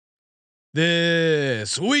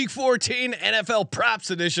This Week 14 NFL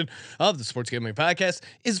Props edition of the Sports Gambling Podcast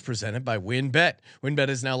is presented by WynnBET. WynnBET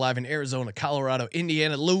is now live in Arizona, Colorado,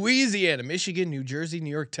 Indiana, Louisiana, Michigan, New Jersey,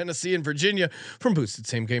 New York, Tennessee, and Virginia. From boosted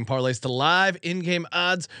same-game parlays to live in-game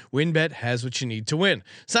odds, WynnBET has what you need to win.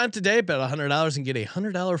 Sign up today, bet $100 and get a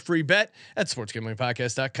 $100 free bet at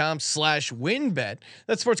sportsgamblingpodcast.com/WynnBET.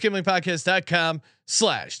 That's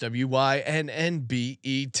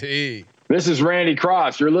sportsgamblingpodcast.com/WYNNBET. This is Randy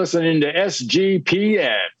Cross. You're listening to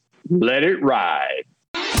SGPN. Let it ride.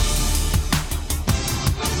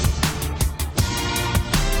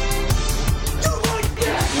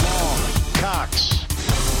 Cox.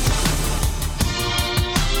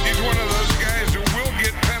 He's one of those guys who will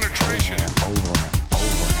get penetration. Over.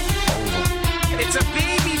 It's a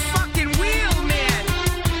baby fucking wheel, man.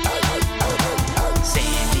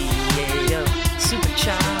 San Diego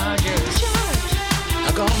Superchargers.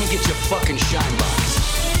 Now go home and get your fucking shine box.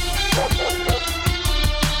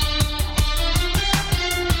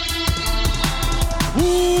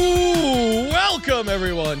 Ooh, welcome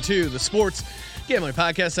everyone to the Sports Gambling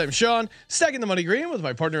Podcast. I'm Sean, stacking the money green with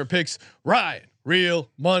my partner of picks, Ryan, Real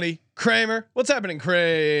Money Kramer. What's happening,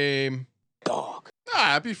 Kramer? Dog.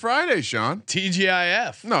 Happy Friday, Sean.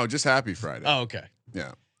 TGIF. No, just happy Friday. Oh, okay.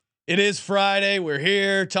 Yeah. It is Friday. We're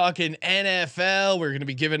here talking NFL. We're going to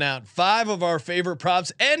be giving out 5 of our favorite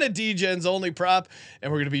props and a D-Gens only prop. And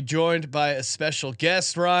we're going to be joined by a special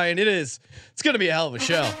guest, Ryan. It's going to be a hell of a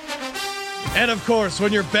show. And of course,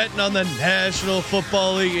 when you're betting on the National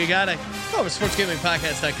Football League, you got to go over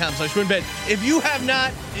sportsgamblingpodcast.com/WynnBET. If you have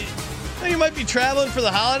not, you might be traveling for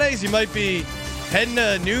the holidays. You might be heading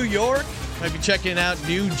to New York, might be checking out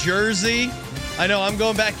New Jersey. I know I'm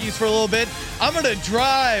going back east for a little bit. I'm going to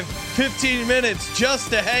drive 15 minutes just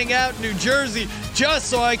to hang out in New Jersey, just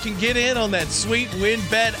so I can get in on that sweet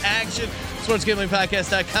WynnBET action.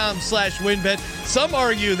 sportsgamblingpodcast.com/WynnBET. Some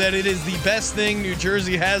argue that it is the best thing New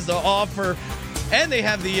Jersey has to offer, and they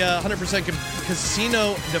have the 100%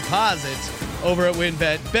 casino deposits over at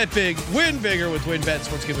WynnBET. Bet big, win bigger with WynnBET.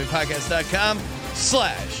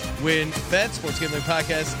 sportsgamblingpodcast.com/WynnBET.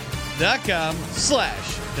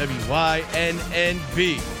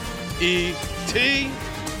 sportsgamblingpodcast.com/WYNNBET.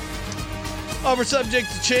 Over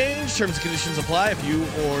subject to change. Terms and conditions apply. If you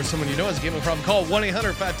or someone you know has a gambling problem, call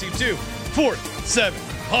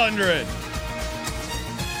 1-800-522-4700.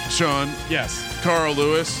 Sean. Yes. Carl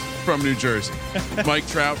Lewis from New Jersey. Mike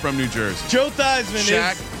Trout from New Jersey. Joe Theismann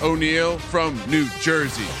Shaq is O'Neal from New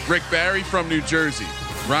Jersey. Rick Barry from New Jersey.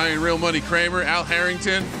 Ryan Real Money Kramer. Al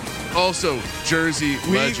Harrington. Also Jersey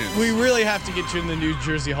legends. We really have to get you in the New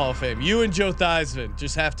Jersey Hall of Fame. You and Joe Theismann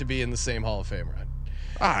just have to be in the same Hall of Fame, right?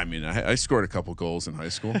 I mean, I scored a couple goals in high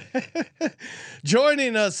school.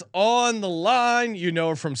 Joining us on the line, you know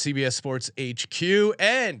her from CBS Sports HQ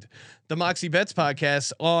and the Moxie Bets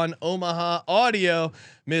podcast on Omaha Audio,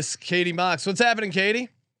 Miss Katie Mox. What's happening, Katie?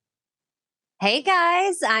 Hey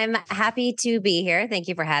guys, I'm happy to be here. Thank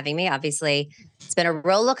you for having me. Obviously, it's been a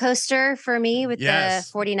roller coaster for me with the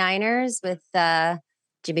 49ers, with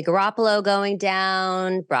Jimmy Garoppolo going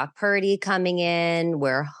down, Brock Purdy coming in.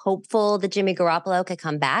 We're hopeful that Jimmy Garoppolo could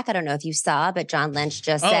come back. I don't know if you saw, but John Lynch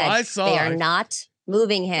just said they are not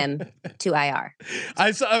moving him to IR.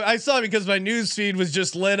 I saw because my news feed was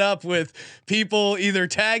just lit up with people either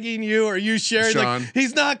tagging you or you sharing. Sean, like,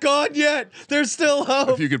 he's not gone yet. There's still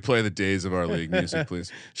hope. If you could play the Days of Our League music,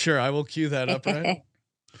 please. Sure, I will cue that up. Right.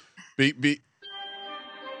 Beat.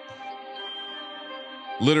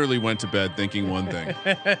 Literally went to bed thinking one thing.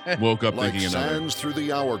 Woke up Like thinking another. sands through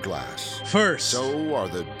the hourglass, First, so are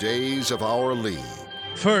the days of our league.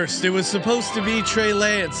 it was supposed to be Trey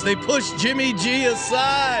Lance. They pushed Jimmy G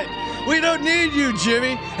aside. We don't need you,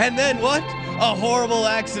 Jimmy. And then what? A horrible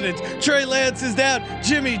accident. Trey Lance is down.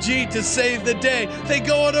 Jimmy G to save the day. They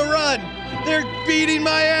go on a run. They're beating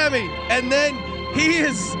Miami. And then he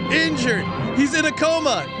is injured. He's in a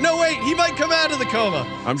coma. No, wait, he might come out of the coma.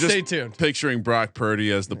 I'm just Stay tuned. picturing Brock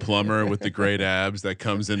Purdy as the plumber with the great abs that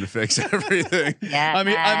comes in to fix everything.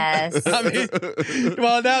 Yes. I mean,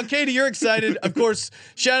 well, now, Katie, you're excited. Of course,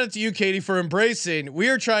 shout out to you, Katie, for embracing. We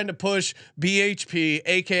are trying to push BHP,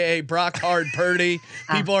 aka Brock Hard Purdy.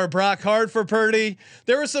 People are Brock Hard for Purdy.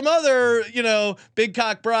 There were some other, big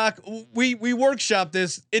cock Brock. We workshop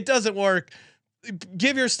this. It doesn't work.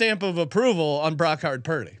 Give your stamp of approval on Brock Hard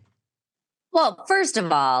Purdy. Well, first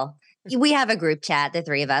of all, we have a group chat, the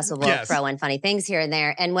three of us. We'll throw in funny things here and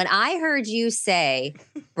there. And when I heard you say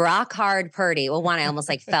Brock Hard Purdy, well, one, I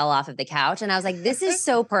almost fell off of the couch. And I was like, this is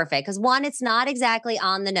so perfect. Because one, it's not exactly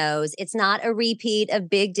on the nose. It's not a repeat of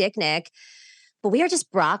Big Dick Nick. but we are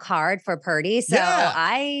just Brock hard for Purdy. So Yeah.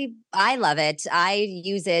 I love it. I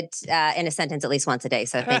use it in a sentence at least once a day.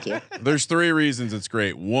 So thank you. There's 3 reasons it's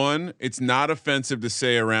great. One, it's not offensive to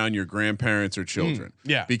say around your grandparents or children.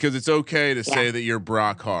 Yeah. Because it's okay to say that you're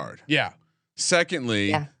Brock hard. Yeah.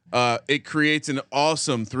 Secondly, it creates an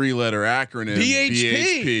awesome 3-letter acronym,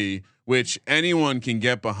 BHP, which anyone can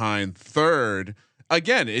get behind. Third,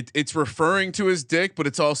 again, it's referring to his dick, but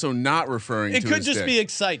it's also not referring to his dick. It could just be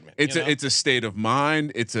excitement. It's a state of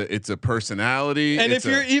mind. It's a personality. And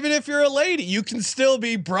even if you're a lady, you can still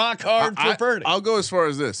be Brock hard for Purdy. I'll go as far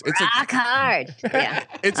as this. It's Brock hard. Yeah.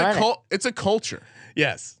 It's a culture.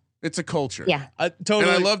 Yes. It's a culture. Yeah. Totally.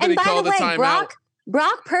 And I love that he called the timeout.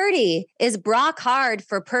 Brock Purdy is Brock hard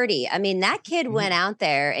for Purdy. I mean, that kid went out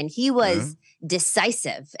there and he was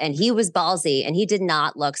decisive and he was ballsy and he did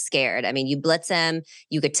not look scared. I mean, you blitz him,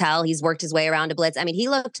 you could tell he's worked his way around a blitz. I mean, he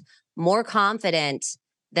looked more confident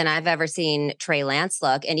than I've ever seen Trey Lance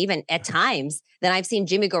look, and even at times than I've seen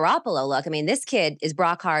Jimmy Garoppolo look. I mean, this kid is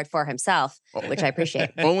Brock hard for himself, which I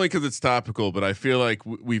appreciate. Only because it's topical, but I feel like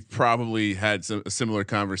we've probably had a similar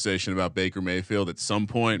conversation about Baker Mayfield at some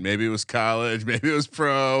point. Maybe it was college, maybe it was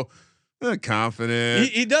pro. Confident.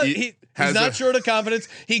 He does. He's not short of confidence.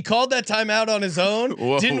 He called that timeout on his own.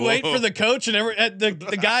 Didn't wait for the coach, and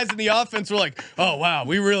the guys in the offense were like, "Oh wow,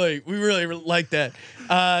 we really like that."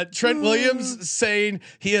 Trent Williams saying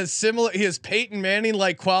he has Peyton Manning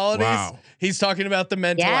like qualities. Wow. He's talking about the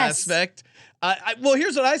mental aspect. Well,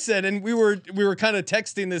 here's what I said, and we were kind of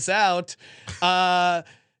texting this out.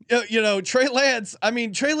 Trey Lance. I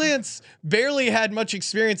mean, Trey Lance barely had much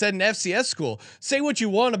experience at an FCS school. Say what you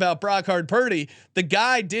want about Brock Hard Purdy, the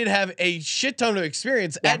guy did have a shit ton of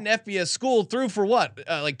experience at an FBS school. Through for what,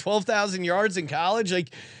 like 12,000 yards in college. Like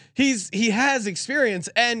he has experience,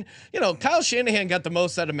 and Kyle Shanahan got the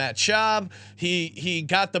most out of Matt Schaub. He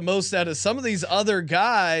got the most out of some of these other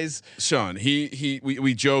guys. Sean,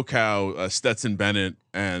 we joke how Stetson Bennett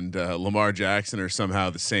and Lamar Jackson are somehow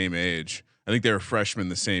the same age. I think they were freshmen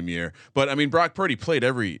the same year, but I mean, Brock Purdy played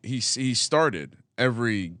he started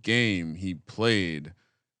every game he played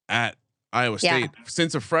at Iowa State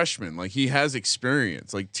since a freshman. Like, he has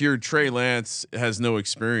experience. Like, Trey Lance has no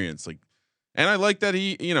experience. Like, and I like that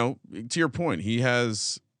he, to your point, he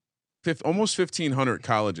has almost 1,500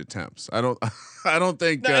 college attempts. I don't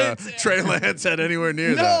think Trey Lance had anywhere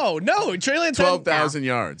near that. No, Trey Lance 12,000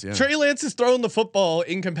 yards. Yeah. Trey Lance has thrown the football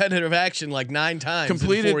in competitive action like 9 times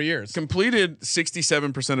in 4 years. Completed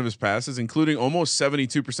 67% of his passes, including almost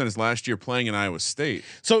 72% his last year playing in Iowa State.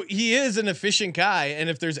 So he is an efficient guy, and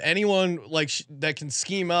if there's anyone like that can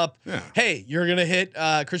scheme up, hey, you're gonna hit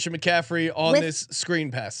Christian McCaffrey on this screen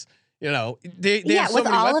pass. They have so with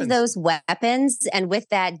many all weapons. of those weapons and with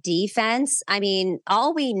that defense, I mean,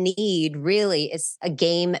 all we need really is a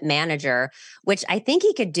game manager, which I think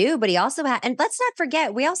he could do. But he also and let's not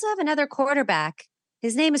forget, we also have another quarterback.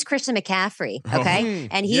 His name is Christian McCaffrey. Okay.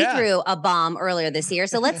 And he threw a bomb earlier this year.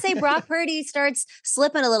 So let's say Brock Purdy starts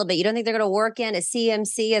slipping a little bit. You don't think they're going to work in a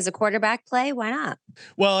CMC as a quarterback play? Why not?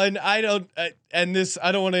 Well, and I don't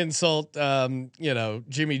want to insult,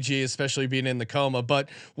 Jimmy G, especially being in the coma, but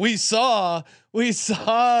we saw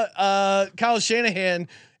Kyle Shanahan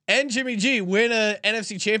and Jimmy G win a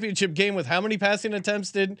NFC Championship game with how many passing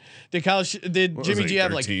attempts did Jimmy G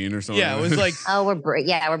have? Like 13 or something? Yeah, it was like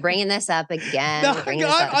we're bringing this up again. No,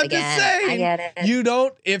 I'm just saying. I get it. You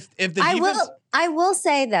don't if the defense. I will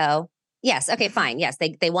say though. Yes. Okay. Fine. Yes.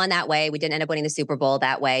 They won that way. We didn't end up winning the Super Bowl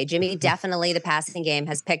that way. Jimmy definitely the passing game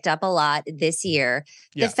has picked up a lot this year.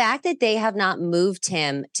 Yeah. The fact that they have not moved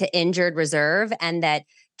him to injured reserve and that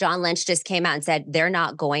John Lynch just came out and said they're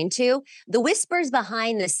not going to. The whispers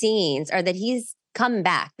behind the scenes are that he's come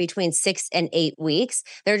back between 6 and 8 weeks.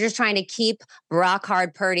 They're just trying to keep Brock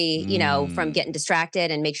Hard Purdy, from getting distracted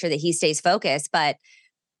and make sure that he stays focused. But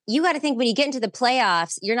you got to think when you get into the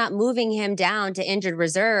playoffs, you're not moving him down to injured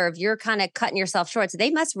reserve. You're kind of cutting yourself short. So they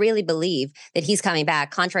must really believe that he's coming back,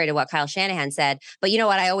 contrary to what Kyle Shanahan said. But you know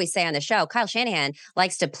what I always say on the show, Kyle Shanahan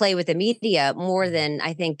likes to play with the media more than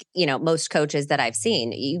I think, most coaches that I've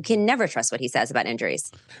seen. You can never trust what he says about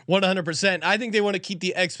injuries. 100%. I think they want to keep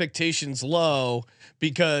the expectations low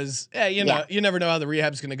because, you never know how the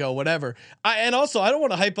rehab's going to go, whatever. And also, I don't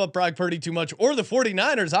want to hype up Brock Purdy too much or the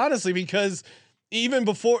 49ers, honestly, because even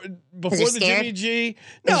before the Jimmy G,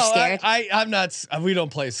 I'm not. We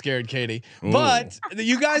don't play scared, Katie. Ooh. But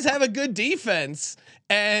you guys have a good defense,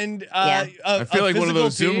 and I feel like one of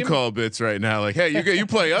those team. Zoom call bits right now. Like, hey, you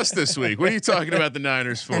play us this week. What are you talking about the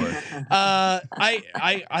Niners for?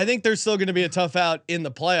 I think they're still going to be a tough out in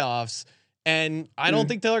the playoffs. And I don't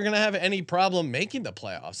think they're going to have any problem making the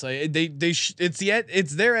playoffs. Like,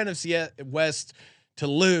 it's their NFC West to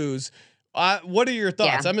lose. What are your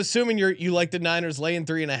thoughts? I'm assuming you like the Niners laying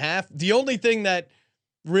 3.5. The only thing that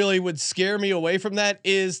really would scare me away from that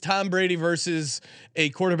is Tom Brady versus a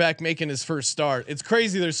quarterback making his first start. It's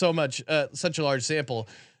crazy. There's such a large sample.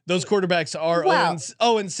 Those quarterbacks are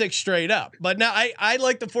 0-6 straight up. But now I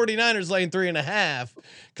like the 49ers laying 3.5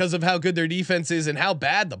 because of how good their defense is and how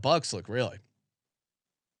bad the Bucs look, really.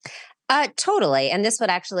 Totally. And this would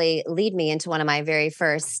actually lead me into one of my very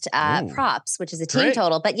first props, which is a team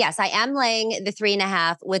total. But yes, I am laying the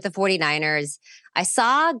 3.5 with the 49ers. I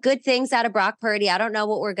saw good things out of Brock Purdy. I don't know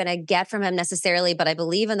what we're going to get from him necessarily, but I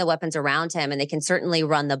believe in the weapons around him, and they can certainly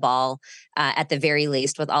run the ball at the very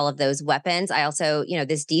least with all of those weapons. I also,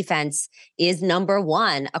 this defense is number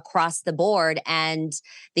one across the board, and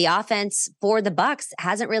the offense for the Bucs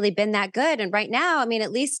hasn't really been that good. And right now, I mean,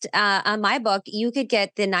 at least on my book, you could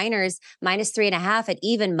get the Niners minus 3.5 at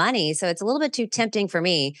even money. So it's a little bit too tempting for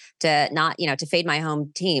me to not, to fade my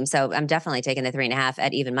home team. So I'm definitely taking the 3.5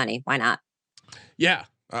 at even money. Why not? Yeah.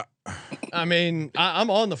 I mean, I'm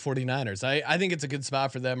on the 49ers. I think it's a good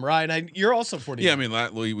spot for them. Ryan, you're also 49ers. Yeah, I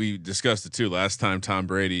mean, we discussed it too. Last time Tom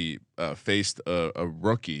Brady faced a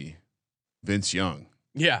rookie, Vince Young.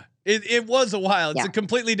 Yeah. It was a while. It's a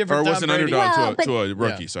completely different. Or was an Brady. underdog to a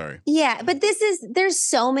rookie. Sorry. Yeah, but there's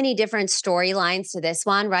so many different storylines to this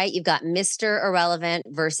one, right? You've got Mr. Irrelevant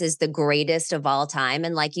versus the greatest of all time,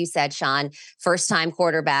 and like you said, Sean, first time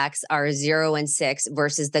quarterbacks are 0-6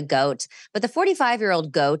 versus the GOAT. But the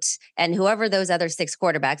 45-year-old GOAT and whoever those other 6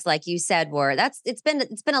 quarterbacks, like you said, it's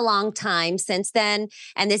been a long time since then.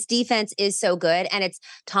 And this defense is so good, and it's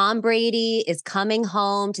Tom Brady is coming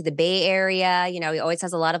home to the Bay Area. He always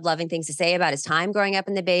has a lot of loving things to say about his time growing up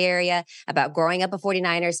in the Bay Area, about growing up a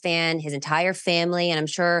 49ers fan, his entire family, and I'm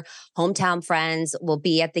sure hometown friends will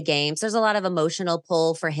be at the game. So there's a lot of emotional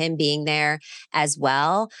pull for him being there as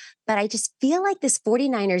well. But I just feel like this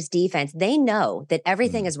 49ers defense, they know that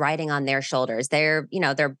everything is riding on their shoulders. They're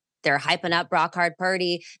hyping up Brock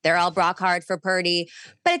Purdy. They're all Brock hard for Purdy.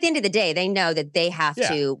 But at the end of the day, they know that they have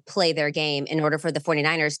to play their game in order for the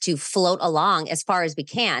 49ers to float along as far as we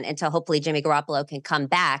can until hopefully Jimmy Garoppolo can come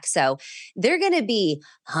back. So they're going to be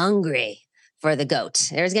hungry for the GOAT.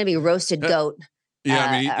 There's going to be roasted GOAT.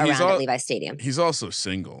 Around at Levi Stadium. He's also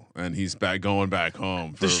single, and he's going back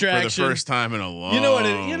home for the first time in a long. You know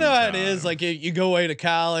how it is. Like you go away to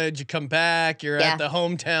college, you come back, you're at the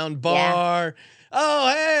hometown bar. Oh,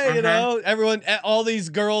 hey, everyone, all these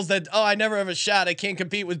girls that, I never have a shot. I can't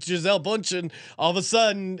compete with Gisele Bündchen. All of a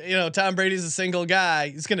sudden, Tom Brady's a single guy.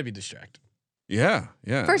 He's going to be distracted. Yeah.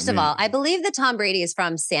 First of all, I believe that Tom Brady is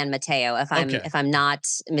from San Mateo, if I'm not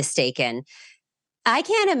mistaken. I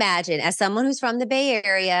can't imagine, as someone who's from the Bay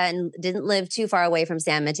Area and didn't live too far away from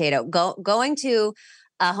San Mateo, going to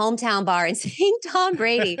a hometown bar and seeing Tom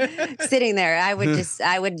Brady sitting there. I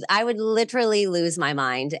would literally lose my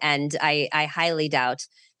mind. And I highly doubt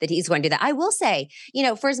that he's going to do that. I will say,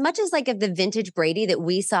 for as much as like of the vintage Brady that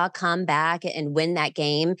we saw come back and win that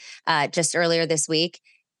game just earlier this week,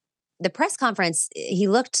 the press conference, he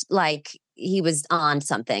looked like he was on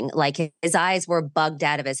something. Like his eyes were bugged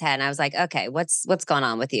out of his head. And I was like, okay, what's going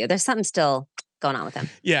on with you? There's something still going on with him.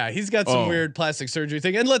 Yeah, he's got some weird plastic surgery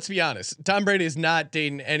thing. And let's be honest, Tom Brady is not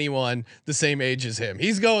dating anyone the same age as him.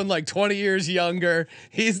 He's going like 20 years younger.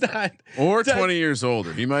 He's not. Or 20 years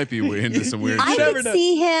older. He might be into some weird shit. I could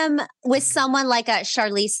see him with someone like a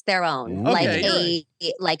Charlize Theron.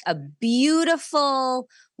 Like a beautiful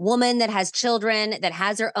woman that has children, that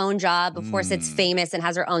has her own job, of course it's famous and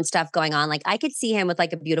has her own stuff going on. Like I could see him with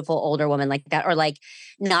like a beautiful older woman like that, or like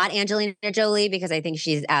not Angelina Jolie, because I think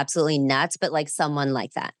she's absolutely nuts, but like someone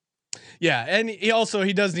like that. Yeah, and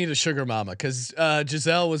he does need a sugar mama because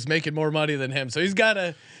Gisele was making more money than him, so he's got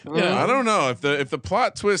to. I don't know if the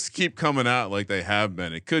plot twists keep coming out like they have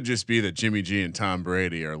been. It could just be that Jimmy G and Tom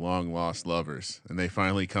Brady are long lost lovers, and they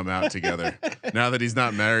finally come out together now that he's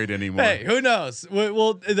not married anymore. Hey, who knows?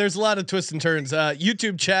 Well, there's a lot of twists and turns.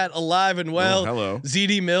 YouTube chat alive and well. Hello,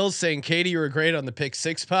 ZD Mills saying, Katie, you were great on the Pick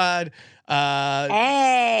 6 pod.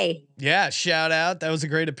 Hey, yeah, shout out. That was a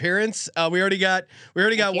great appearance. We already got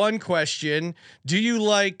one question. Do you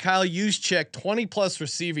like Kyle Juszczyk 20+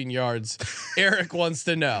 receiving yards? Eric wants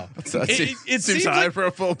to know. It seems high for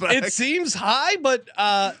a fullback. It seems high, but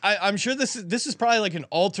I'm sure this is probably like an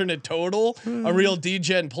alternate total, a real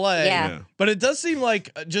DGen play. Yeah. But it does seem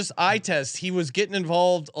like just eye test. He was getting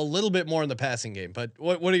involved a little bit more in the passing game. But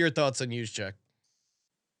what are your thoughts on Juszczyk?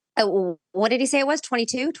 What did he say it was?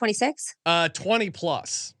 22, 26?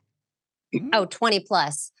 20+. Oh,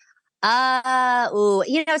 20+.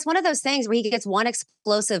 It's one of those things where he gets one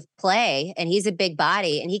explosive play and he's a big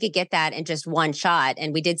body and he could get that in just one shot.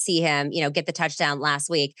 And we did see him, get the touchdown last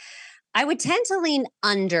week. I would tend to lean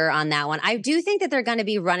under on that one. I do think that they're going to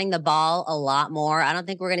be running the ball a lot more. I don't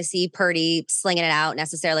think we're going to see Purdy slinging it out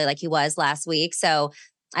necessarily like he was last week. So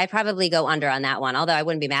I'd probably go under on that one, although I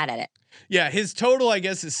wouldn't be mad at it. Yeah, his total, I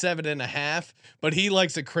guess, is 7.5, but he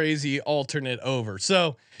likes a crazy alternate over.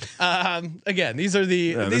 So, again, these are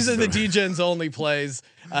the D-Gens only plays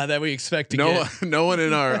that we expect to get. No one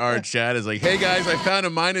in our chat is like, hey guys, I found a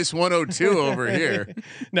 -102 over here.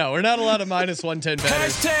 No, we're not allowed a -110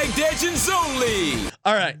 bettors. Hashtag D-Gens only.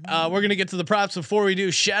 All right, we're gonna get to the props. Before we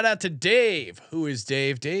do, shout out to Dave. Who is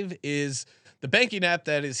Dave? Dave is the banking app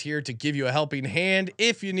that is here to give you a helping hand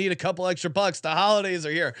if you need a couple extra bucks. The holidays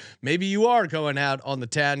are here. Maybe you are going out on the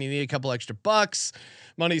town. You need a couple extra bucks.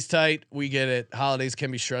 Money's tight. We get it. Holidays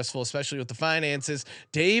can be stressful, especially with the finances.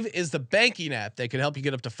 Dave is the banking app that can help you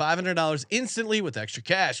get up to $500 instantly with extra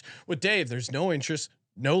cash. With Dave, there's no interest,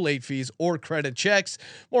 no late fees or credit checks.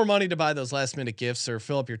 More money to buy those last minute gifts or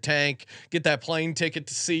fill up your tank, get that plane ticket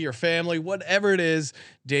to see your family, whatever it is,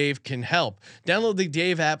 Dave can help. Download the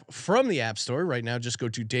Dave app from the App Store right now. Just go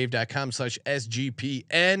to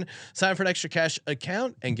dave.com/SGPN, sign for an extra cash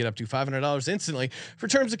account and get up to $500 instantly. For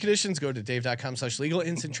terms and conditions, go to dave.com/legal.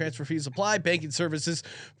 Instant transfer fees apply. Banking services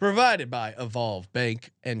provided by Evolve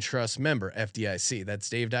Bank and Trust, member FDIC. That's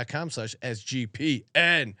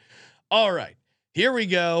dave.com/SGPN. All right. Here we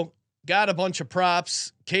go. Got a bunch of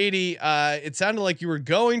props. Katie, it sounded like you were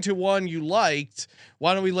going to one you liked.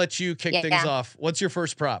 Why don't we let you kick things off? What's your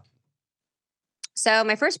first prop? So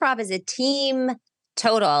my first prop is a team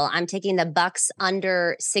total. I'm taking the Bucks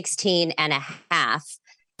under 16.5.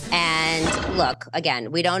 And look,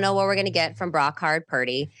 again, we don't know what we're going to get from Brock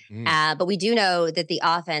Purdy, but we do know that the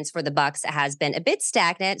offense for the Bucks has been a bit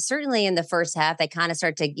stagnant. Certainly in the first half, they kind of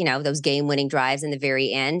start to, those game-winning drives in the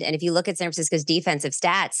very end. And if you look at San Francisco's defensive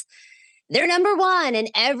stats, they're number one in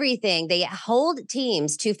everything. They hold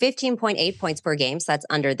teams to 15.8 points per game. So that's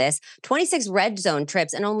under this. 26 red zone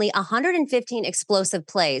trips and only 115 explosive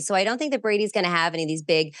plays. So I don't think that Brady's going to have any of these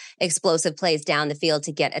big explosive plays down the field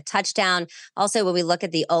to get a touchdown. Also, when we look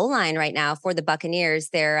at the O-line right now for the Buccaneers,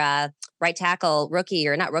 their right tackle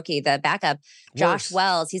the backup, Josh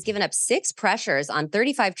Wells, he's given up 6 pressures on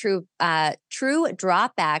 35 true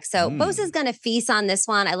dropbacks. So Bosa's going to feast on this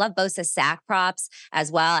one. I love Bosa's sack props as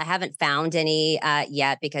well. I haven't found any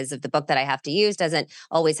yet because of the book that I have to use doesn't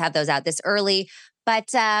always have those out this early.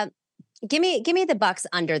 But give me the Bucks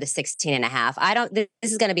under the 16.5. This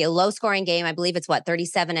is going to be a low scoring game. I believe it's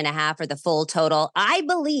 37.5 for the full total. I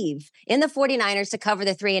believe in the 49ers to cover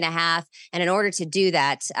the 3.5. And in order to do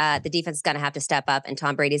that, the defense is going to have to step up and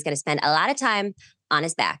Tom Brady is going to spend a lot of time on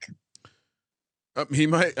his back. He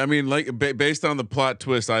might. I mean, based on the plot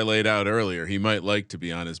twist I laid out earlier, he might like to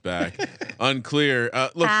be on his back. Unclear.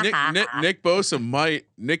 Look, Nick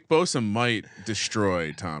Bosa might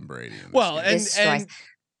destroy Tom Brady. Well, and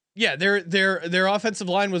yeah, their offensive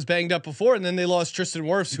line was banged up before, and then they lost Tristan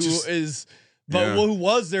Wirfs, who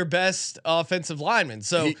was their best offensive lineman.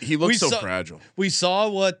 So he looks so fragile. We saw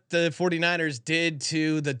what the 49ers did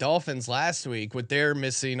to the Dolphins last week with their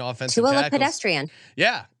missing offensive tackles. Pedestrian.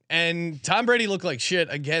 Yeah. And Tom Brady looked like shit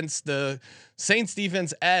against the Saints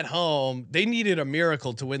defense at home. They needed a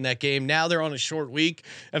miracle to win that game. Now they're on a short week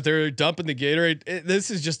after dumping the Gatorade.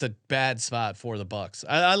 This is just a bad spot for the Bucks.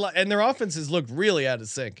 And their offenses look really out of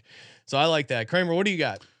sync. So I like that. Kramer, what do you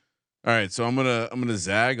got? All right, so I'm gonna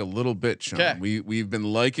zag a little bit, Sean. Okay. We've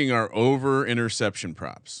been liking our over interception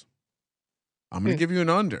props. I'm gonna give you an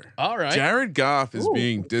under. All right. Jared Goff is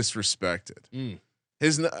being disrespected.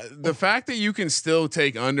 The fact that you can still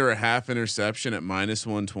take under a half interception at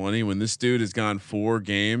 -120 when this dude has gone 4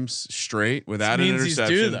 games straight without an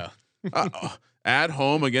interception. He's due, though. At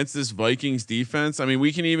home against this Vikings defense. I mean,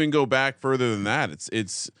 we can even go back further than that.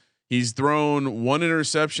 He's thrown 1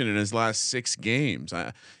 interception in his last 6 games.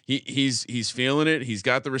 He's feeling it. He's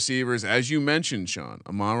got the receivers, as you mentioned, Sean.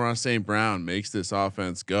 Amon-Ra St. Brown makes this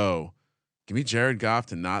offense go. Give me Jared Goff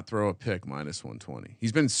to not throw a pick -120.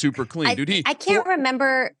 He's been super clean, dude. I can't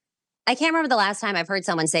remember the last time I've heard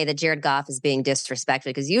someone say that Jared Goff is being disrespected,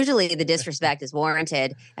 because usually the disrespect is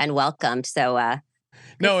warranted and welcomed. So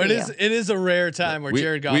no, it is a rare time where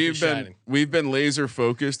Jared Goff is shining. We've been laser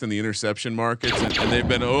focused in the interception markets, and they've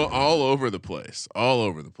been all over the place. All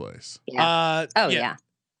over the place. Yeah. Yeah.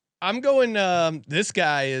 I'm going. This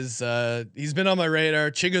guy is. He's been on my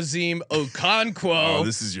radar. Chigoziem Okonkwo.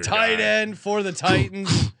 This is your tight guy. end for the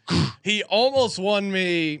Titans. He almost won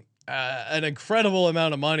me an incredible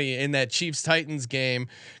amount of money in that Chiefs Titans game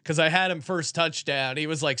because I had him first touchdown. He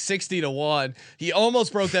was like 60-1. He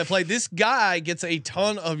almost broke that play. This guy gets a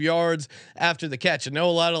ton of yards after the catch. I know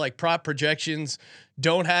a lot of like prop projections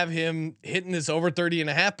don't have him hitting this over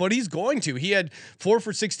 30.5, but he's going to. He had 4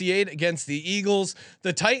 for 68 against the Eagles.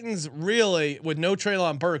 The Titans really, with no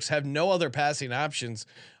Treylon Burks, have no other passing options,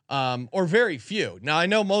 or very few. Now I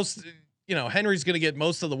know most, Henry's going to get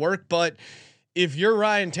most of the work, but if you're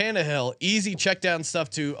Ryan Tannehill, easy check down stuff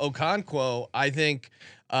to Okonkwo. I think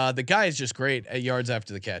the guy is just great at yards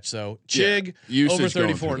after the catch. So Chig over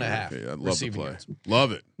 34.5. I love the play.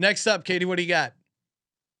 Love it. Next up, Katie, what do you got?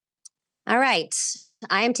 All right.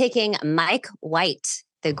 I am taking Mike White,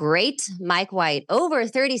 the great Mike White, over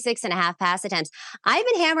 36.5 pass attempts. I've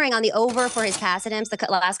been hammering on the over for his pass attempts the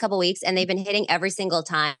last couple weeks, and they've been hitting every single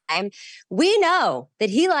time. We know that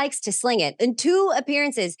he likes to sling it. In 2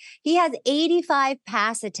 appearances, he has 85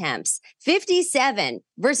 pass attempts, 57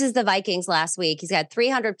 versus the Vikings last week. He's got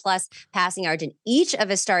 300 plus passing yards in each of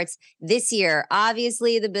his starts this year.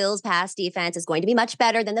 Obviously, the Bills' pass defense is going to be much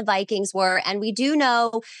better than the Vikings were, and we do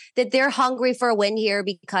know that they're hungry for a win here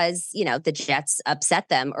because, the Jets upset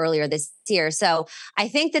them earlier this year. So I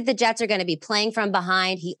think that the Jets are going to be playing from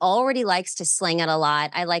behind. He already likes to sling it a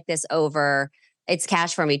lot. I like this over. It's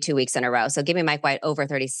cash for me 2 weeks in a row. So give me Mike White over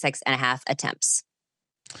 36.5 attempts.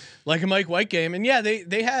 Like a Mike White game. And yeah,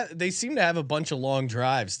 they seem to have a bunch of long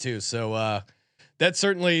drives too. So that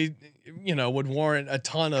certainly, would warrant a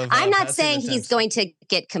ton of I'm not saying he's going to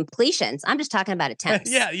get completions. I'm just talking about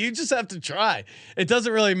attempts. Yeah, you just have to try. It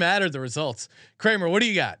doesn't really matter the results. Kramer, what do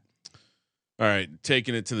you got? All right,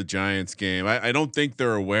 taking it to the Giants game. I don't think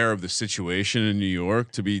they're aware of the situation in New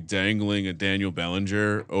York to be dangling a Daniel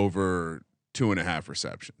Bellinger over 2.5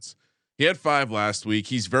 receptions. He had 5 last week.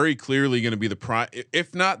 He's very clearly going to be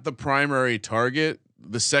if not the primary target,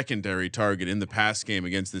 the secondary target in the pass game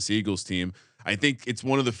against this Eagles team. I think it's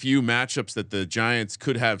one of the few matchups that the Giants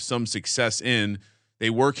could have some success in.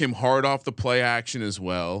 They work him hard off the play action as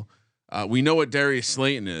well. We know what Darius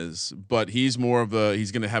Slayton is, but he's more of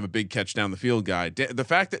he's going to have a big catch down the field guy. The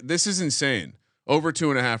fact that this is insane, over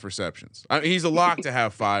 2.5 receptions. He's a lock to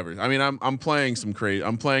have 5. I'm playing some crazy.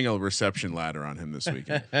 I'm playing a reception ladder on him this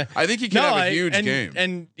weekend. I think he can have a huge game.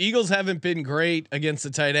 And Eagles haven't been great against the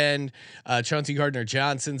tight end. Chauncey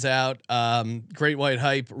Gardner-Johnson's out. Great white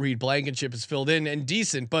hype. Reed Blankenship is filled in and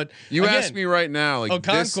decent, but you ask me right now, like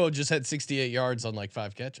Okonkwo just had 68 yards on like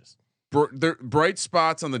 5 catches. Bright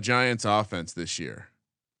spots on the Giants offense this year.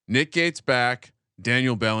 Nick Gates back,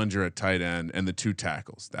 Daniel Bellinger at tight end, and the 2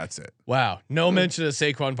 tackles. That's it. Wow. No mention of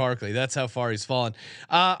Saquon Barkley. That's how far he's fallen.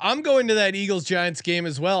 I'm going to that Eagles Giants game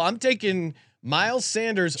as well. I'm taking Miles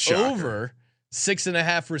Sanders over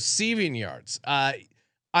 6.5 receiving yards. I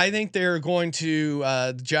think they're going to,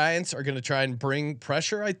 the Giants are going to try and bring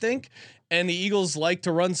pressure, I think. And the Eagles like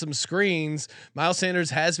to run some screens. Miles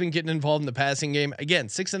Sanders has been getting involved in the passing game. Again,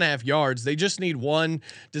 6.5 yards. They just need one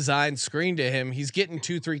design screen to him. He's getting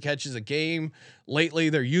 2-3 catches a game lately.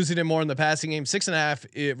 They're using him more in the passing game.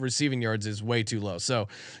 6.5 receiving yards is way too low. So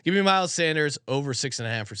give me Miles Sanders over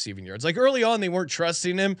 6.5 receiving yards. Like early on, they weren't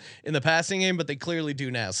trusting him in the passing game, but they clearly do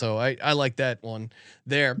now. So I like that one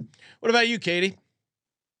there. What about you, Katie?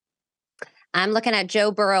 I'm looking at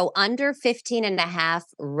Joe Burrow under 15.5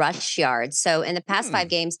 rush yards. So in the past 5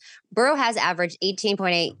 games, Burrow has averaged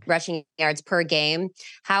 18.8 rushing yards per game.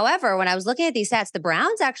 However, when I was looking at these stats, the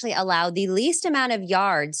Browns actually allow the least amount of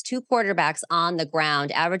yards to quarterbacks on the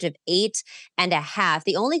ground, average of 8.5.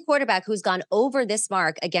 The only quarterback who's gone over this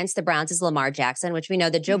mark against the Browns is Lamar Jackson, which we know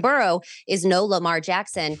that Joe Burrow is no Lamar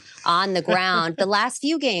Jackson on the ground. The last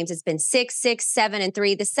few games, it's been 6, 6, 7, and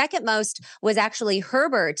 3. The second most was actually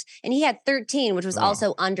Herbert, and he had 13, which was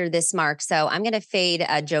also under this mark. So I'm going to fade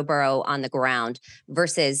Joe Burrow on the ground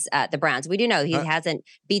versus the Browns. We do know he hasn't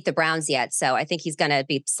beat the Browns yet. So I think he's going to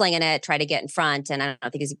be slinging it, try to get in front. And I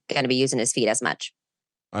don't think he's going to be using his feet as much.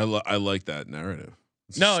 I like that narrative.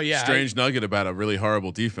 Strange nugget about a really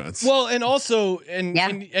horrible defense. Well, and also,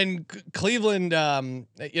 and Cleveland,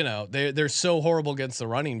 they're so horrible against the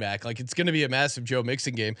running back. Like it's going to be a massive Joe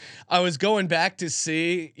Mixon game. I was going back to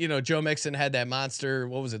see, Joe Mixon had that monster.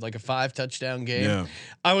 What was it, like a 5 touchdown game? Yeah.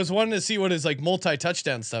 I was wanting to see what his like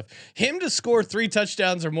multi-touchdown stuff. Him to score 3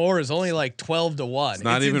 touchdowns or more is only like 12-1. It's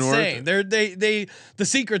not even insane. worth it. The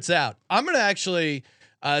secret's out. I'm gonna actually.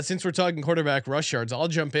 Since we're talking quarterback rush yards, I'll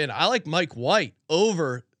jump in. I like Mike White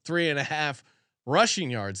over 3.5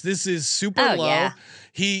 rushing yards. This is super low. Yeah.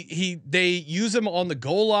 They use him on the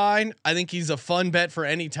goal line. I think he's a fun bet for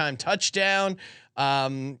anytime touchdown.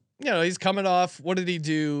 he's coming off. What did he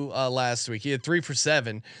do last week? He had 3 for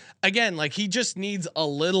 7. Again, like he just needs a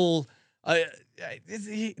little.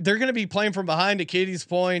 They're going to be playing from behind. To Katie's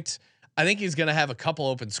point, I think he's going to have a couple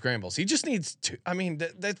open scrambles. He just needs to. I mean,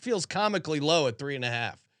 that feels comically low at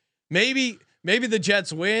 3.5. Maybe the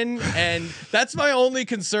Jets win, and that's my only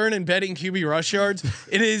concern in betting QB rush yards.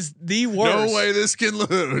 It is the worst. No way this can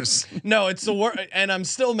lose. No, it's the worst, and I'm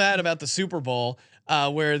still mad about the Super Bowl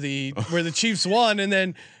where the Chiefs won,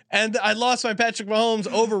 and I lost my Patrick Mahomes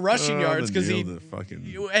over rushing yards because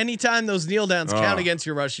anytime those kneel downs count against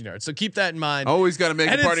your rushing yards. So keep that in mind. Always got to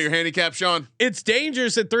make it part of your handicap, Sean. It's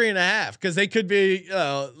dangerous at 3.5 because they could be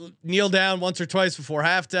kneel down once or twice before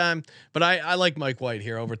halftime. But I like Mike White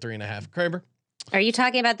here over 3.5. Kramer. Are you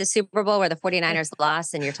talking about the Super Bowl where the 49ers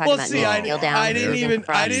lost and you're talking about kneel down? I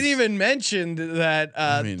didn't even mention that.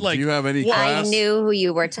 Do you have any class? I knew who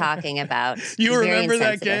you were talking about. You remember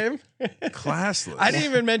that game? Classless. I didn't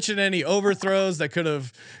even mention any overthrows that could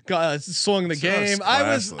have swung the game.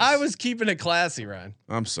 Classless. I was keeping it classy, Ryan.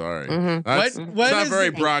 I'm sorry. Mm-hmm. That's not very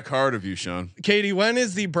Brock hard of you, Sean. Katie, when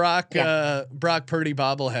is the Brock Purdy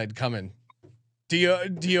bobblehead coming? Do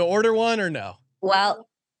you order one or no?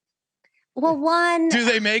 Well, one. Do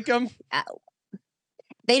they make them?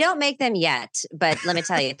 They don't make them yet, but let me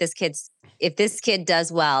tell you, if this kid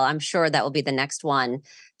does well, I'm sure that will be the next one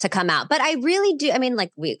to come out. But I really do. I mean,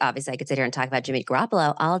 like I could sit here and talk about Jimmy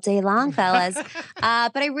Garoppolo all day long, fellas.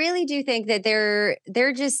 But I really do think that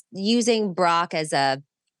they're just using Brock as a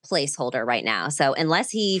placeholder right now. So unless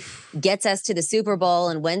he gets us to the Super Bowl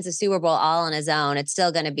and wins the Super Bowl all on his own, it's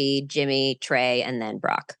still going to be Jimmy, Trey, and then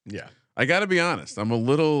Brock. Yeah. I got to be honest. I'm a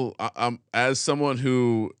little, as someone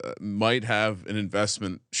who might have an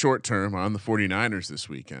investment short term on the 49ers this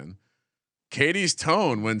weekend, Katie's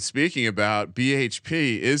tone when speaking about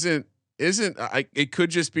BHP isn't. It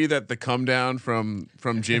could just be that the come down from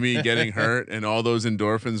Jimmy getting hurt and all those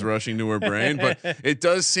endorphins rushing to her brain, but it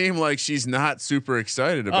does seem like she's not super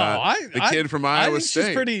excited about the kid from Iowa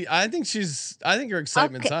State. I think your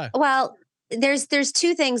excitement's high. Well, there's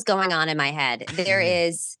two things going on in my head. There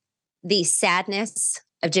is the sadness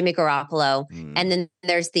of Jimmy Garoppolo, and then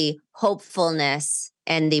there's the hopefulness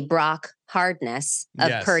and the Brock hardness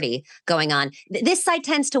of Purdy going on. This side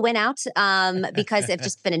tends to win out because I've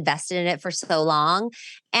just been invested in it for so long.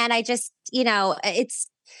 And I just,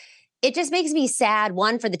 it just makes me sad,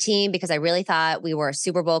 one, for the team, because I really thought we were a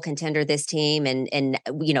Super Bowl contender, this team. And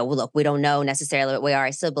look, we don't know necessarily what we are. I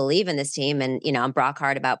still believe in this team. And, I'm Brock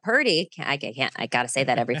hard about Purdy. I got to say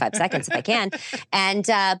that every 5 seconds if I can. And,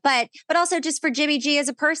 but also just for Jimmy G as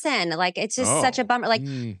a person, like, it's just such a bummer. Like,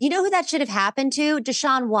 you know who that should have happened to?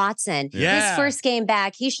 Deshaun Watson. Yeah. His first game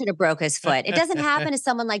back, he should have broke his foot. It doesn't happen to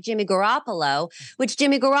someone like Jimmy Garoppolo, which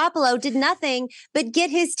Jimmy Garoppolo did nothing but get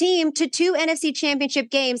his team to 2 NFC championship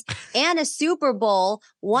games and a Super Bowl.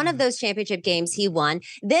 One of those championship games he won.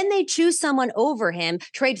 Then they choose someone over him,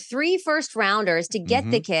 trade 3 first rounders to get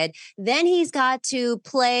the kid. Then he's got to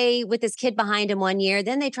play with this kid behind him 1 year.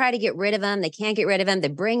 Then they try to get rid of him. They can't get rid of him. They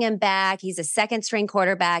bring him back. He's a second string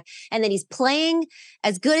quarterback. And then he's playing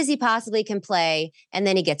as good as he possibly can play. And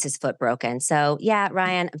then he gets his foot broken. So yeah,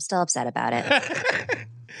 Ryan, I'm still upset about it.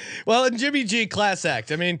 Well, and Jimmy G, class act.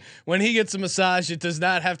 I mean, when he gets a massage, it does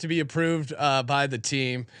not have to be approved by the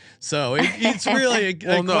team. So it's really he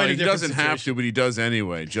doesn't have to, but he does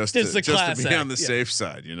anyway, just to be on the safe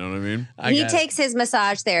side. You know what I mean? He takes his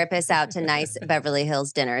massage therapist out to nice Beverly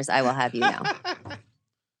Hills dinners. I will have you know.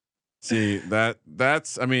 See,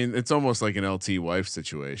 that's I mean, it's almost like an LT wife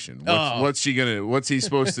situation. What's he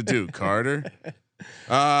supposed to do? Carter?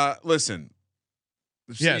 Listen.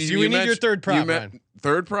 Yes, you need your third prop.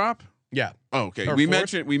 Third prop? Yeah. Oh, okay. Or We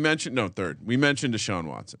fourth? mentioned third. We mentioned Deshaun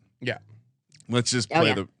Watson. Yeah. Let's just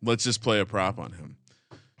play a prop on him.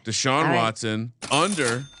 Deshaun Watson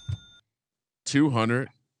under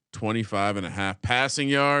 225.5 passing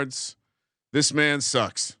yards. This man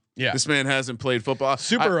sucks. Yeah. This man hasn't played football.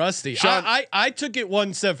 Super rusty. Sean, I took it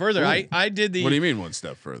one step further. I did the. What do you mean one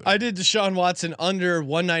step further? I did Deshaun Watson under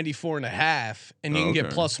 194.5, and you can get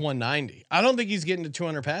plus 190. I don't think he's getting to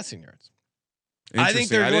 200 passing yards. I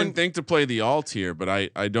think I didn't think to play the alt here, but I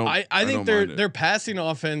don't. I think their passing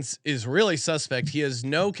offense is really suspect. He has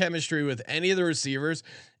no chemistry with any of the receivers.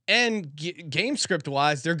 And game script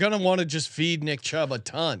wise, they're gonna want to just feed Nick Chubb a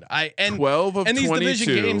ton. 12 of 22. These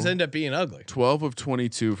division games end up being ugly. 12 of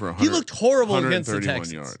 22 for 100. He looked horrible against the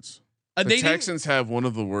Texans. Yards. The Texans have one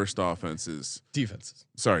of the worst defenses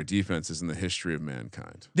in the history of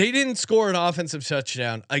mankind. They didn't score an offensive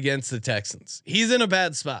touchdown against the Texans. He's in a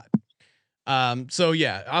bad spot. So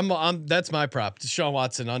yeah, I'm that's my prop. Deshaun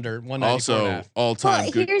Watson under 194 and a Also, half. all time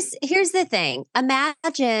Well, good. here's the thing.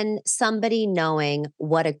 Imagine somebody knowing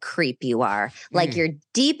what a creep you are, like your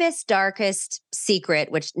deepest, darkest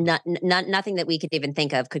secret, which nothing that we could even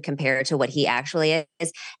think of could compare to what he actually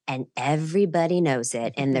is, and everybody knows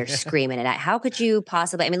it, and they're screaming it out. How could you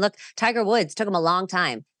possibly? I mean, look, Tiger Woods took him a long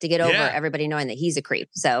time to get over Yeah. everybody knowing that he's a creep.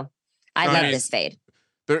 So I I love mean, this fade.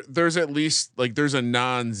 There's at least like there's a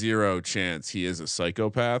non-zero chance he is a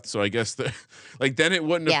psychopath. So I guess then it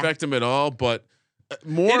wouldn't Yeah. affect him at all. But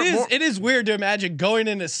more, It is weird to imagine going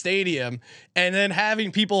in a stadium and then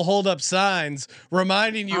having people hold up signs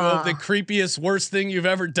reminding you of the creepiest, worst thing you've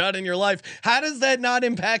ever done in your life. How does that not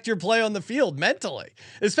impact your play on the field mentally,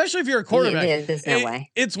 especially if you're a quarterback? There's no way.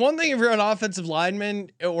 It's one thing if you're an offensive lineman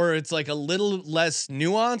or it's like a little less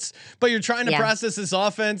nuanced, but you're trying to Yeah. process this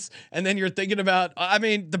offense and then you're thinking about. I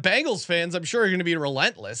mean, the Bengals fans, I'm sure, are going to be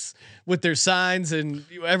relentless with their signs and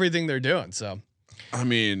everything they're doing. So. I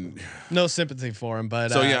mean, No sympathy for him,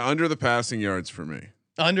 but so yeah, under the passing yards for me.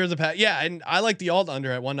 under the pass. Yeah, and I like the alt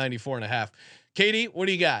under at 194 and a half. Katie, what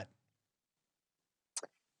do you got?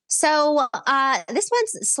 So this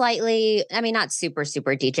one's slightly, I mean, not super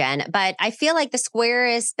degen, but I feel like the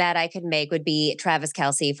squarest bet I could make would be Travis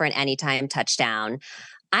Kelce for an anytime touchdown.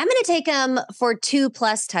 I'm going to take him for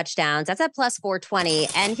 2+ touchdowns. That's at plus 420.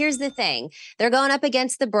 And here's the thing. They're going up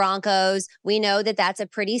against the Broncos. We know that that's a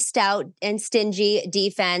pretty stout and stingy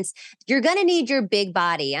defense. You're going to need your big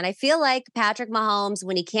body. And I feel like Patrick Mahomes,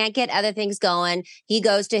 when he can't get other things going, he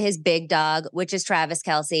goes to his big dog, which is Travis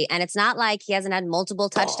Kelce. And it's not like he hasn't had multiple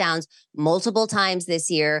touchdowns multiple times this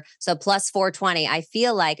year. So plus 420. I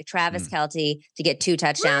feel like Travis Kelce to get 2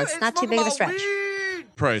 touchdowns. Not too big of a stretch.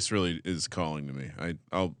 Price really is calling to me.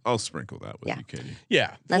 I'll sprinkle that with Yeah. you, Katie.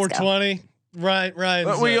 Yeah, Let's go. 420. Right.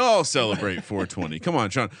 But we all celebrate 420. Come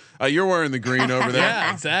on, Sean. You're wearing the green over there.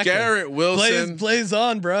 Yeah, exactly. Garrett Wilson. Plays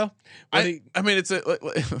on, bro. I mean, it's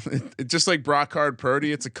just like Brock Hard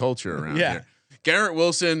Purdy. It's a culture around Yeah. here. Garrett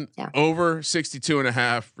Wilson Yeah. over 62 and a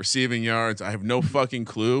half receiving yards. I have no fucking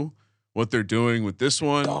clue what they're doing with this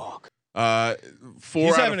one. Dog. 4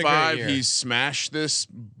 He's out having of a great 5. year. He's smashed this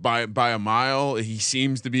by a mile. He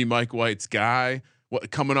seems to be Mike White's guy.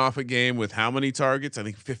 Coming off a game with how many targets? I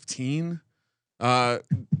think 15. I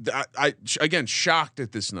again shocked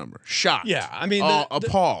at this number. Shocked. Yeah, I mean,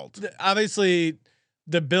 appalled. Obviously,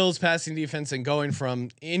 the Bills passing defense and going from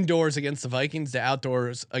indoors against the Vikings to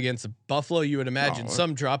outdoors against the Buffalo, you would imagine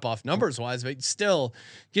some drop off numbers wise, but still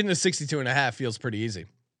getting to 62 and a half feels pretty easy.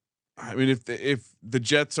 I mean, if the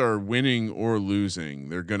Jets are winning or losing,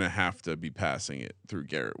 they're gonna have to be passing it through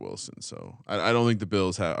Garrett Wilson. So I don't think the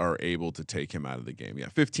Bills are able to take him out of the game. Yeah,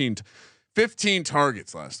 15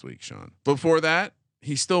 targets last week, Sean. Before that,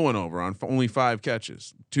 he still went over on only 5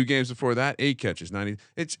 catches. 2 games before that, 8 catches, 90.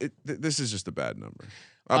 This is just a bad number.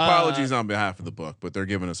 Apologies on behalf of the book, but they're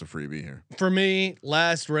giving us a freebie here. For me,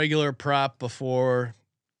 last regular prop before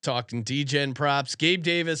talking DGen props, Gabe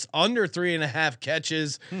Davis under 3.5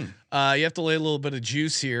 catches. You have to lay a little bit of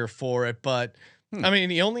juice here for it, but I mean,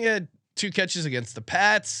 he only had 2 catches against the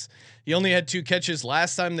Pats. He only had 2 catches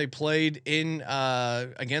last time they played in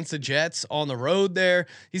against the Jets on the road there.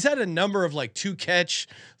 He's had a number of like 2-catch,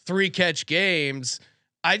 3-catch games.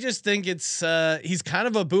 I just think it's he's kind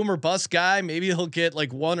of a boomer bust guy. Maybe he'll get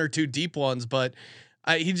like 1 or 2 deep ones, but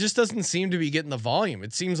he just doesn't seem to be getting the volume.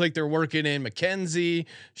 It seems like they're working in McKenzie,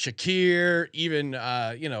 Shakir, even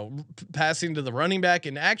passing to the running back.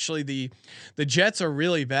 And actually, the Jets are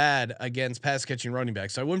really bad against pass catching running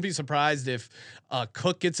backs. So I wouldn't be surprised if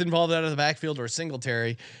Cook gets involved out of the backfield or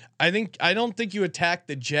Singletary. I don't think you attack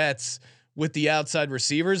the Jets with the outside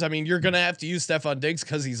receivers. I mean, you're going to have to use Stephon Diggs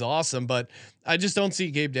because he's awesome, but I just don't see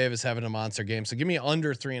Gabe Davis having a monster game. So give me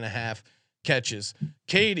under 3.5 catches.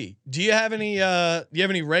 Katie, do you have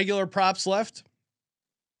any regular props left?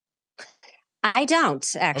 I don't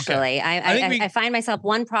actually. Okay. I find myself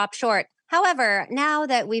 1 prop short. However, now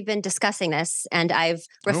that we've been discussing this and I've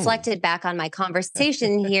reflected back on my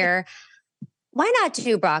conversation here, why not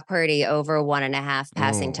do Brock Purdy over 1.5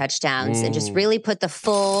 passing touchdowns and just really put the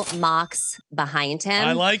full mocks behind him?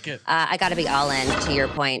 I like it. I got to be all in to your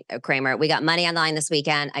point, Kramer. We got money on the line this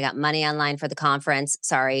weekend. I got money on line for the conference.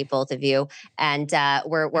 Sorry, both of you. And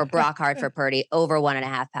we're Brock hard for Purdy over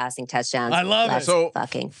 1.5 passing touchdowns. I love Let's it. So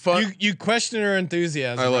fucking fun. You question her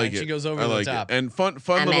enthusiasm. I like right? it. She goes over I the like top. it. And fun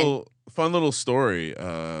little story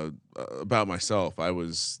about myself. I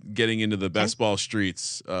was getting into the best ball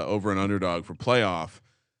streets over an underdog for playoff.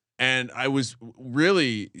 And I was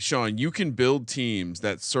really, Sean, you can build teams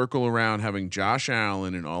that circle around having Josh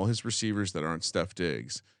Allen and all his receivers that aren't Steph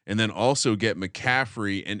Diggs, and then also get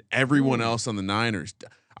McCaffrey and everyone else on the Niners.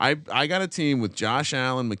 I got a team with Josh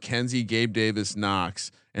Allen, McKenzie, Gabe Davis,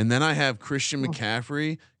 Knox, and then I have Christian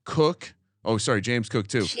McCaffrey, Cook. Oh, sorry, James Cook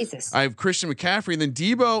too. Jesus. I have Christian McCaffrey, and then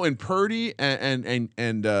Debo and Purdy and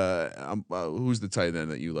who's the tight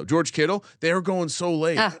end that you love? George Kittle. They are going so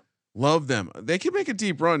late. Love them. They can make a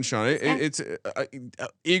deep run, Sean. It's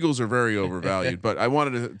Eagles are very overvalued, but I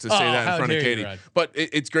wanted to say that in front of Katie. But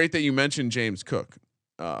it's great that you mentioned James Cook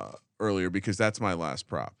earlier because that's my last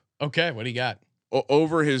prop. Okay, what do you got?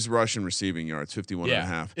 Over his rushing receiving yards,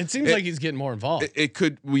 51.5. It seems like he's getting more involved.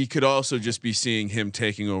 We could also just be seeing him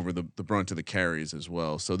taking over the brunt of the carries as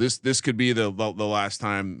well. So this could be the last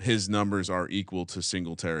time his numbers are equal to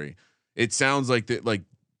Singletary. It sounds like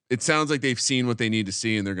they've seen what they need to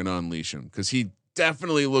see and they're going to unleash him because he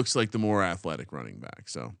definitely looks like the more athletic running back.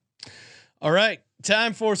 So, all right,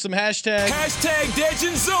 time for some hashtag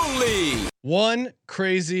Legends Only. One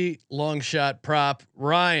crazy long shot prop.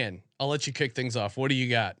 Ryan, I'll let you kick things off. What do you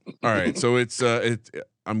got? All right, so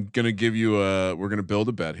I'm gonna give you we're gonna build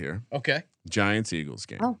a bet here. Okay. Giants Eagles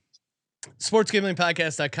game. Oh.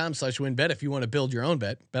 Sportsgamblingpodcast.com/winbet. If you want to build your own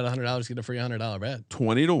bet $100, get a free $100 bet.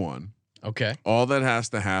 20-1. Okay. All that has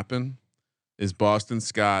to happen is Boston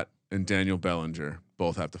Scott and Daniel Bellinger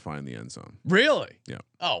both have to find the end zone. Really? Yeah.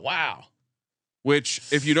 Oh, wow. Which,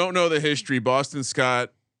 if you don't know the history, Boston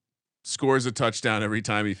Scott scores a touchdown every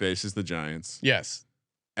time he faces the Giants. Yes.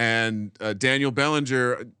 And Daniel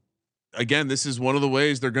Bellinger, again, this is one of the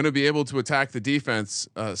ways they're going to be able to attack the defense.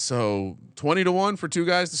 So 20-1 for two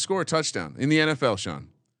guys to score a touchdown in the NFL, Sean.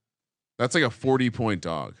 That's like a 40-point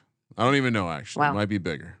dog. I don't even know, actually. Wow. It might be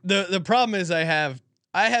bigger. The problem is I have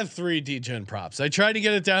 3 DGen props. I tried to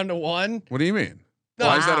get it down to 1. What do you mean? No,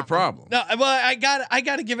 why is that a problem? No, well, I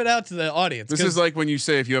got to give it out to the audience. This is like when you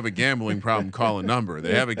say if you have a gambling problem, call a number.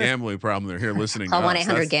 They have a gambling problem. They're here listening. Call to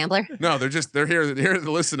 1-800-GAMBLER. No, they're here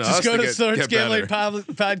to listen to us. Just go to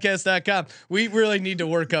sportsgamblingpodcast.com. We really need to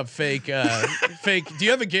work up fake. Do you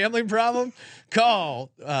have a gambling problem? Call,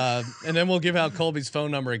 and then we'll give out Colby's phone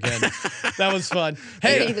number again. That was fun.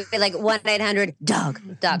 Hey, like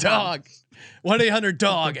 1-800-DOG.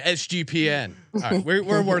 1-800-DOG SGPN. All right,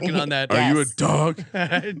 we're working on that. Are you a dog? All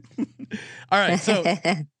right. So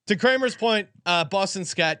to Kramer's point, Boston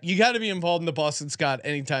Scott, you got to be involved in the Boston Scott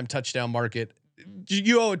anytime touchdown market.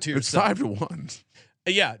 You owe it to yourself. It's 5-1.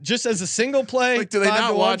 Yeah, just as a single play. Like, do they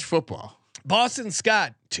not watch football? Boston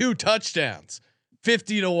Scott 2 touchdowns,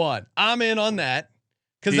 50-1. I'm in on that.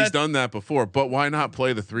 He's done that before, but why not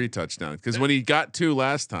play the 3 touchdowns? Because when he got 2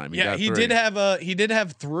 last time, he did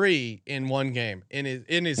have 3 in one game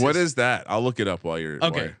in his. What is that? I'll look it up while you're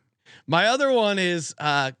okay. My other one is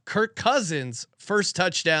Kirk Cousins' first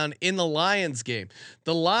touchdown in the Lions game.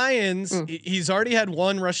 The Lions, he's already had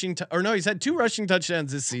 1 rushing, he's had 2 rushing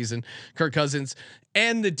touchdowns this season. Kirk Cousins.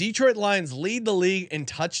 And the Detroit Lions lead the league in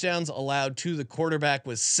touchdowns allowed to the quarterback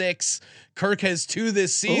with 6. Kirk has 2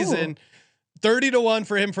 this season. 30-1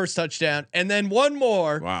 for him first touchdown, and then 1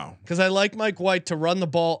 more. Wow! Because I like Mike White to run the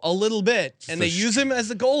ball a little bit, and they use him as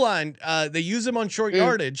the goal line. They use him on short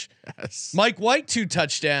yardage. Yes. Mike White 2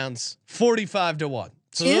 touchdowns, 45-1.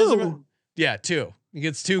 So 2. 2. He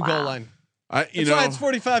gets 2 goal line. That's why it's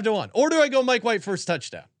 45-1. Or do I go Mike White first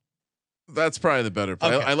touchdown? That's probably the better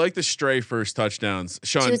play. Okay. I like the stray first touchdowns.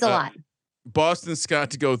 Sean, 2's a lot. Boston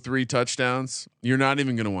Scott to go 3 touchdowns. You're not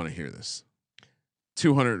even going to want to hear this.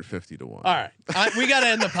 250-1. All right, we got to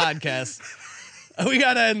end the podcast. We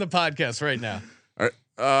got to end the podcast right now. All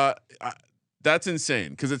right, that's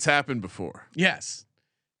insane because it's happened before. Yes,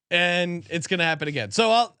 and it's gonna happen again.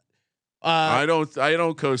 So I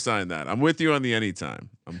don't co-sign that. I'm with you on the anytime.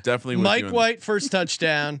 I'm definitely with Mike you White first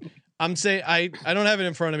touchdown. I'm saying I don't have it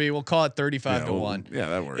in front of me. We'll call it 35-1. Yeah,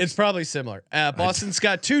 that works. It's probably similar. Boston's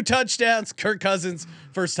got 2 touchdowns. Kirk Cousins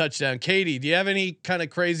first touchdown. Katie, do you have any kind of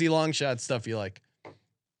crazy long shot stuff you like?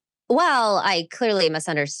 Well, I clearly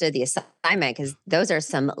misunderstood the assignment because those are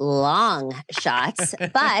some long shots.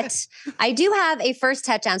 But I do have a first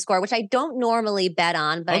touchdown score, which I don't normally bet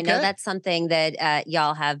on, but I know that's something that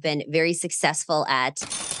y'all have been very successful at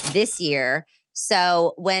this year.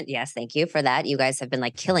 So yes, thank you for that. You guys have been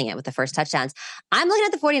like killing it with the first touchdowns. I'm looking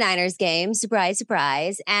at the 49ers game. Surprise,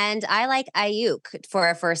 surprise. And I like Ayuk for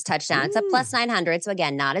a first touchdown. It's a plus 900. So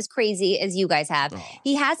again, not as crazy as you guys have.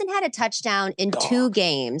 He hasn't had a touchdown in 2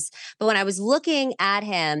 games. But when I was looking at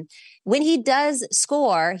him, when he does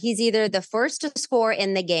score, he's either the first to score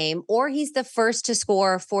in the game or he's the first to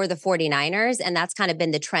score for the 49ers. And that's kind of been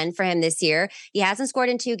the trend for him this year. He hasn't scored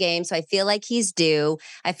in 2 games, so I feel like he's due.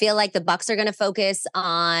 I feel like the Bucs are going to focus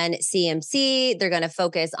on CMC. They're going to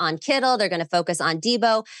focus on Kittle. They're going to focus on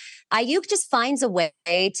Debo. Ayuk just finds a way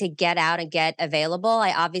to get out and get available.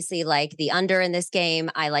 I obviously like the under in this game.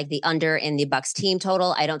 I like the under in the Bucs team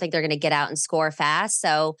total. I don't think they're going to get out and score fast.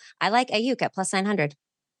 So I like Ayuk at plus 900.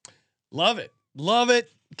 Love it. Love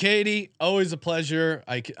it. Katie, always a pleasure.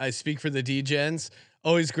 I speak for the D-Gens.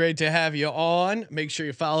 Always great to have you on. Make sure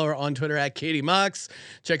you follow her on Twitter at Katie Mox.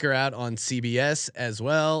 Check her out on CBS as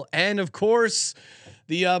well. And of course,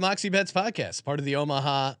 the Moxie Bets podcast, part of the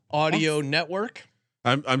Omaha Audio Network.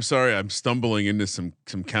 I'm sorry, I'm stumbling into some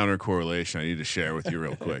counter correlation I need to share with you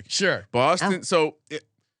real quick. Sure. Boston. So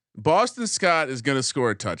Boston Scott is going to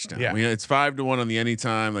score a touchdown. Yeah. I mean, it's 5-1 on the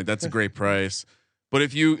anytime. Like that's a great price. But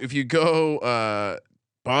if you go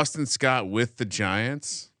Boston Scott with the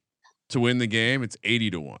Giants to win the game, it's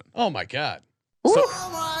 80-1. Oh my God. So,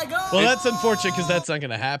 Well, that's unfortunate because that's not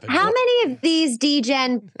going to happen. how many of these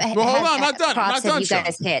D-Gen hold on, I'm not done. props I'm not have you done,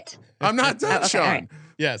 guys hit? I'm not done, Okay, Sean. all right.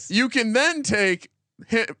 Yes. You can then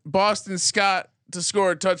hit Boston Scott to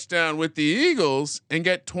score a touchdown with the Eagles and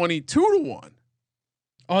get 22-1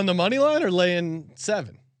 On the money line or laying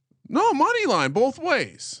 7? No, money line both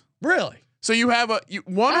ways. Really? So you have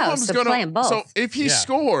one of them's so going playing to. both. So if he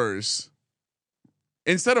scores,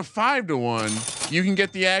 instead of 5-1, you can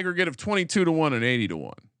get the aggregate of 22-1 and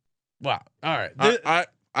 80-1. Wow. All right.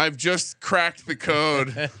 I've just cracked the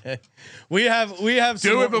code. we have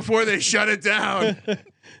Do it before they shut it down.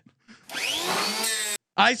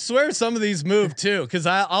 I swear some of these move too, because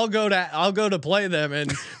I'll go to play them,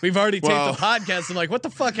 and we've already taped the podcast. I'm like, what the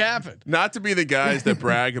fuck happened? Not to be the guys that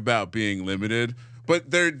brag about being limited,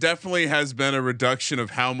 but there definitely has been a reduction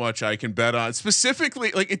of how much I can bet on.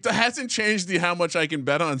 Specifically, like it hasn't changed how much I can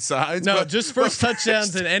bet on sides. No, just first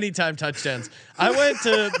touchdowns and anytime touchdowns. I went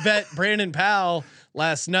to bet Brandon Powell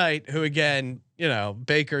last night, who again,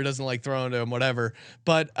 Baker doesn't like throwing to him, whatever.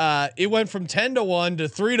 But it went from 10-1 to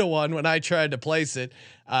 3-1 when I tried to place it.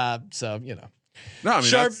 So. No, I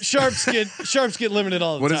mean sharps get limited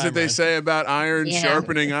all the time. What is it they say about iron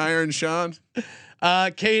sharpening iron, Sean?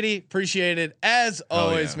 Katie, appreciate it as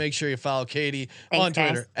always. Yeah. Make sure you follow Katie Thanks, on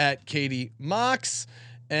Twitter guys. at Katie Mox.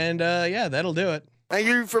 And that'll do it. Thank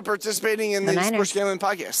you for participating in the Sports Gambling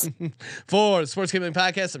Podcast. For the Sports Gambling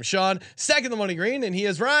Podcast, I'm Sean, second the money green, and he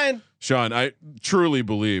is Ryan. Sean, I truly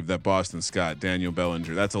believe that Boston Scott, Daniel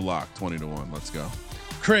Bellinger, that's a lock, 20-1. Let's go.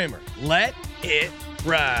 Kramer, let it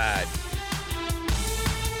ride.